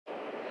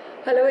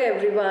Hello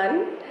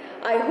everyone.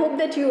 I hope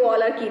that you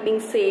all are keeping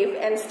safe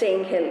and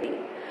staying healthy.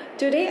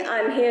 Today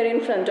I'm here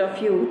in front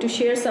of you to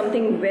share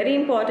something very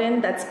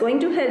important that's going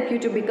to help you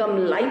to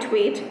become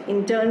lightweight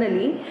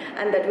internally,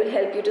 and that will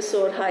help you to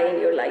soar high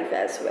in your life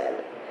as well.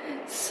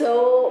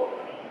 So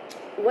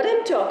what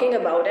I'm talking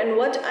about and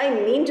what I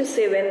mean to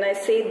say when I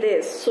say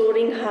this,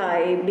 soaring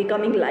high,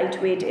 becoming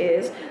lightweight,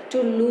 is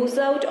to lose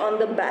out on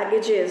the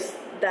baggages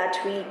that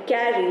we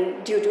carry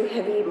due to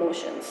heavy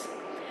emotions.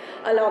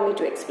 Allow me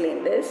to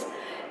explain this.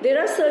 There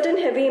are certain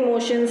heavy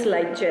emotions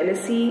like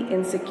jealousy,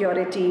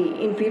 insecurity,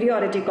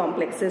 inferiority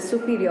complexes,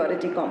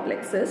 superiority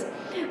complexes,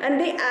 and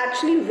they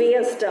actually weigh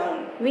us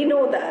down. We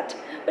know that.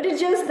 But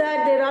it's just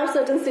that there are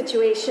certain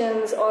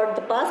situations or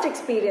the past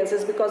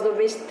experiences because of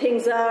which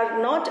things are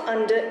not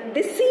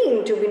they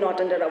seem to be not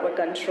under our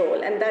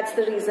control. And that's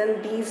the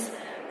reason these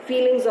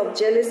feelings of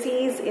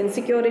jealousies,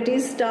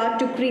 insecurities start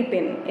to creep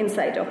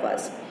inside of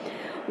us.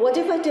 What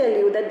if I tell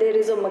you that there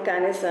is a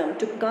mechanism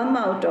to come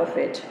out of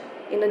it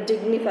in a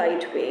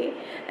dignified way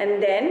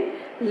and then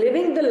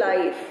living the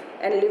life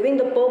and living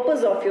the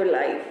purpose of your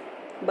life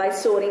by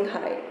soaring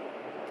high?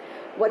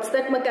 What's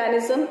that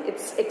mechanism?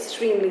 It's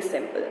extremely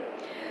simple.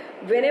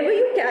 Whenever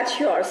you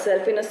catch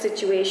yourself in a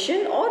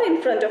situation or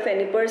in front of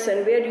any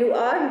person where you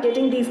are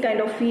getting these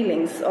kind of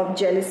feelings of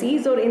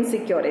jealousies or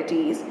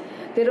insecurities,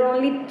 there are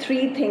only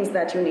three things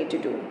that you need to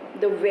do.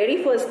 The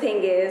very first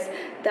thing is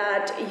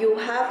that you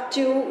have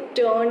to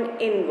turn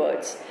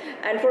inwards.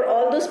 And for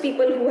all those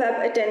people who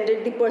have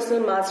attended the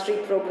personal mastery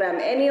program,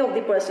 any of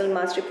the personal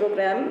mastery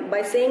program,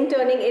 by saying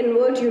turning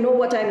inward, you know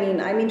what I mean.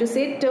 I mean to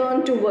say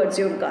turn towards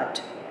your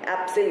gut.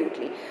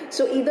 Absolutely.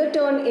 So either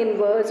turn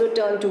inwards or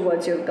turn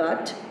towards your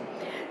gut.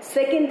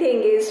 Second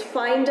thing is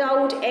find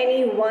out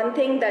any one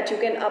thing that you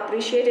can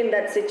appreciate in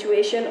that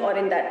situation or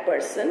in that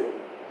person.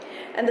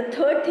 And the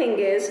third thing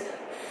is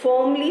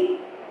firmly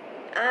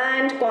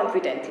and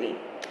confidently.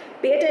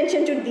 Pay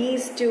attention to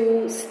these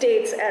two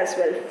states as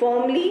well.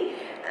 Firmly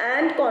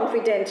and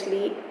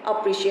confidently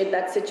appreciate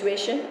that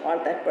situation or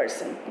that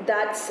person.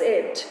 That's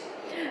it.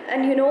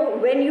 And you know,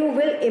 when you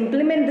will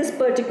implement this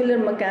particular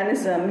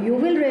mechanism, you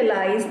will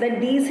realize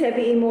that these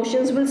heavy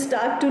emotions will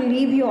start to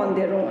leave you on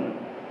their own.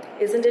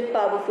 Isn't it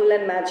powerful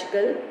and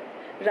magical?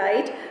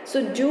 Right?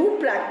 So do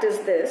practice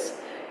this.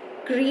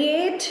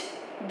 Create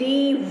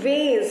the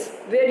ways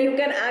where you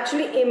can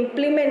actually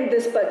implement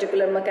this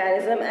particular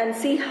mechanism and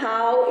see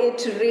how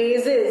it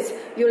raises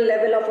your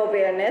level of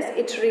awareness,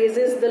 it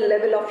raises the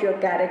level of your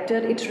character,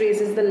 it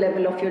raises the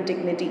level of your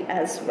dignity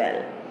as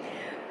well.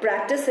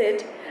 Practice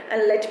it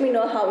and let me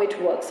know how it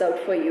works out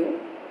for you.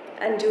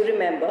 And do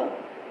remember,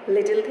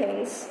 little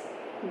things,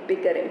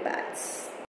 bigger impacts.